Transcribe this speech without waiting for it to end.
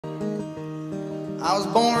I was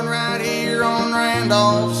born right here on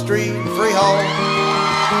Randolph Street in Freehold.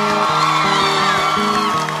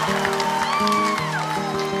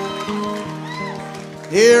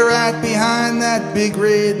 Here right behind that big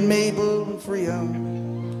red maple in Freehold.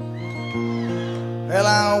 Well,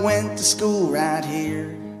 I went to school right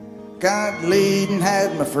here, got laid and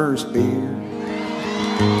had my first beer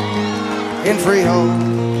in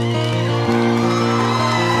Freehold.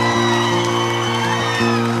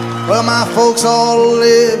 Well, my folks all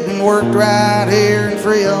lived and worked right here in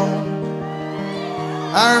Freehold.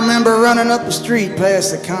 I remember running up the street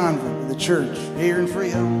past the convent of the church here in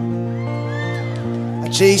Freehold. I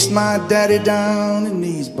chased my daddy down in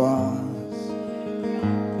these bars.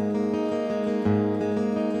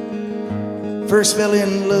 First fell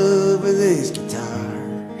in love with his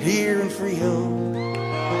guitar here in Freehold.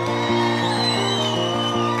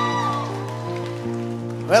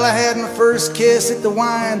 Well, I had my first kiss at the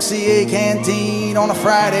YMCA canteen on a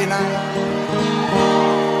Friday night.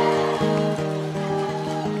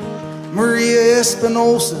 Maria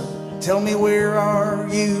Espinosa, tell me, where are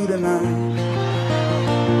you tonight?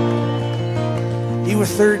 You were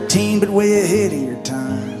 13, but way ahead of your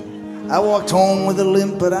time. I walked home with a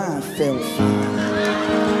limp, but I felt fine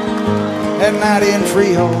that night in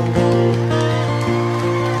Freehold.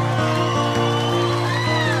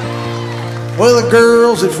 Well, the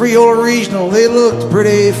girls at Freehold Regional, they looked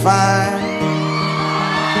pretty fine.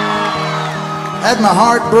 Had my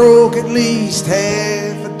heart broke at least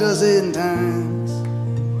half a dozen times.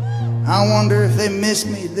 I wonder if they miss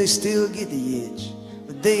me, if they still get the itch.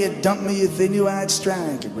 But they'd dump me if they knew I'd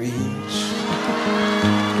strike it rich.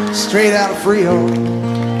 Straight out of Freehold.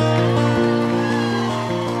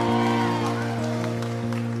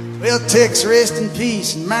 Well, Tex, rest in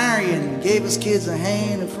peace, and Marion gave us kids a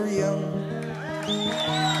hand in Freehold.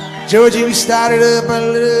 Georgie, we started up a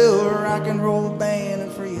little rock and roll band in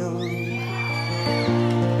Freehold. We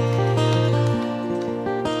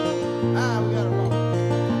got it wrong.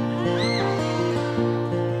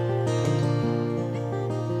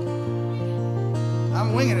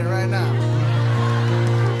 I'm winging it right now.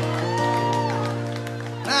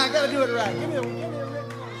 Nah, I gotta do it right. Give me a written one.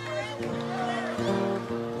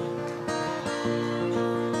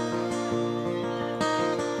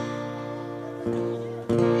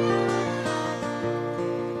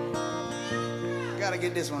 Gotta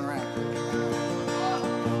get this one right.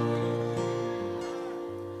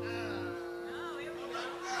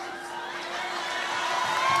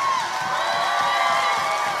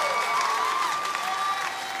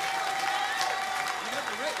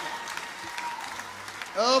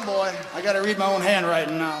 Oh boy, I gotta read my own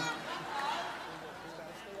handwriting now.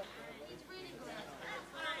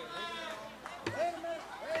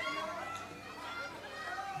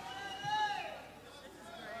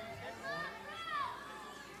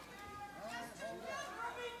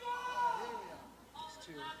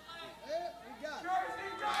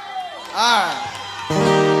 Alright.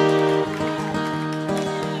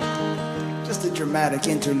 Just a dramatic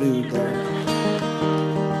interlude there.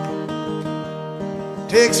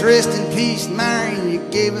 Tex, rest in peace, Marion, you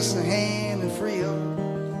gave us a hand in Freehold.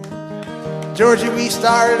 Georgie, we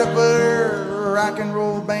started up a rock and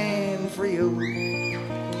roll band in Freehold.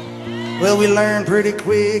 Well, we learned pretty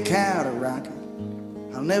quick how to rock it.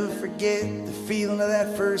 I'll never forget the feeling of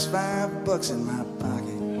that first $5 in my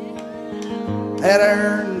pocket that I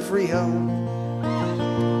earned in Freehold.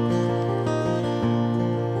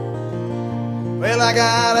 Well, I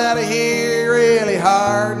got out of here really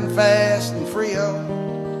hard and fast in Freehold.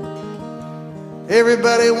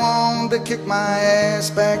 Everybody wanted to kick my ass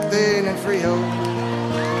back then in Freehold.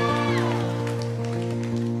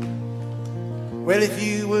 Well, if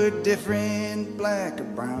you were different, black or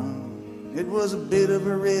brown, it was a bit of a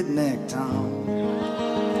redneck town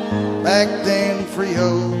back then in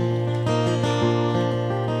Freehold.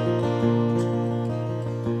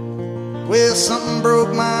 Well, something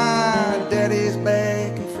broke my daddy's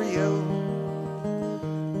back in Freehold.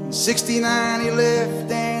 In '69 he left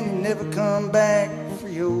and he never come back to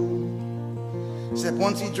Freehold. Except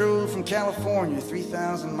once he drove from California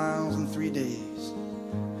 3,000 miles in 3 days.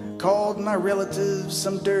 Called my relatives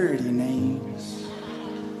some dirty names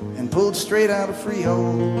and pulled straight out of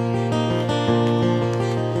Freehold.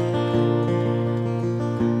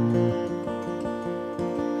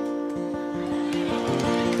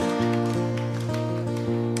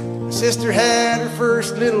 Sister had her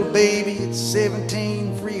first little baby at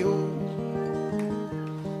 17 Freehold.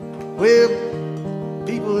 Well,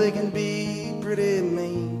 people, they can be pretty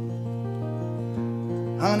mean.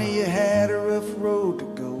 Honey, you had a rough road to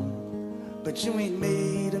go, but you ain't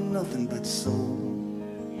made of nothing but soul.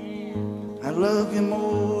 I I love you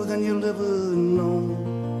more than you'll ever know.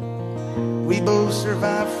 We both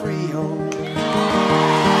survived Freehold.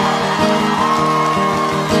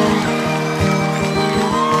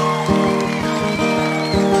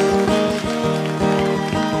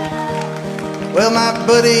 Well, my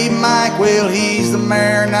buddy Mike, well, he's the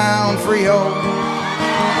mayor now in Freehold.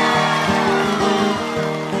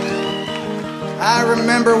 I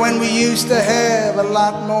remember when we used to have a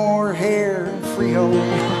lot more hair in Freehold.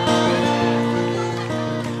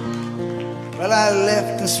 Well, I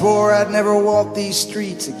left and swore I'd never walk these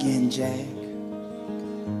streets again, Jack.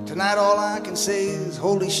 Tonight all I can say is,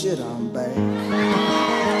 holy shit, I'm back.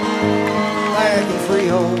 Back in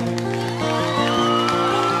Freehold.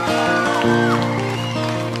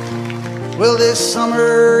 Well, this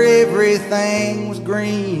summer everything was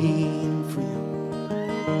green for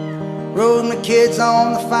you. Rode my kids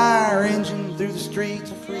on the fire engine through the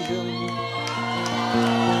streets of Freehold.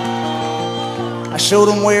 I showed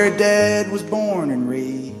them where Dad was born and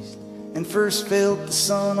raised, and first felt the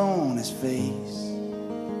sun on his face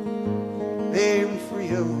there in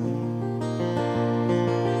Freehold.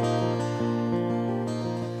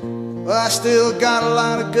 Well, I still got a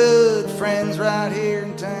lot of good friends right here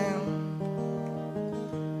in town.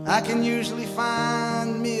 I can usually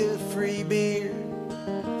find me a free beer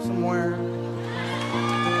somewhere,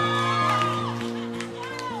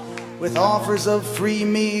 with offers of free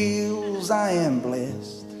meals. I am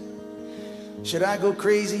blessed. Should I go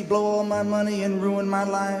crazy, blow all my money and ruin my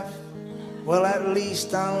life? Well, at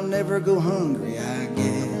least I'll never go hungry, I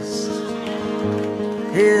guess,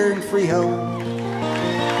 here in Freehold.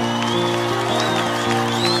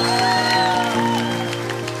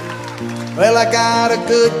 Well, I got a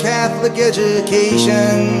good Catholic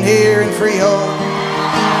education here in Freehold.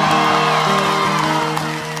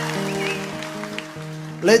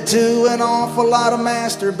 Led to an awful lot of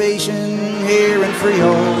masturbation here in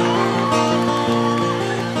Freehold.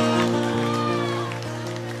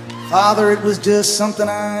 Father, it was just something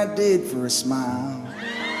I did for a smile.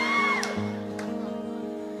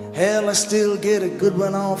 Hell, I still get a good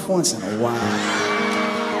one off once in a while,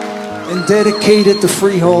 and dedicate it to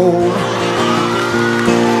Freehold.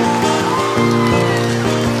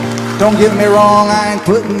 Don't get me wrong, I ain't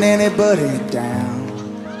putting anybody down.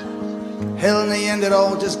 Hell, in the end it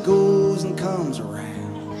all just goes and comes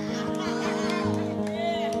around.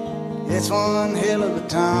 It's one hell of a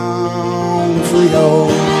town, Freehold.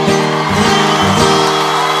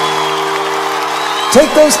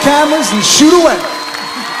 Take those cameras and shoot away.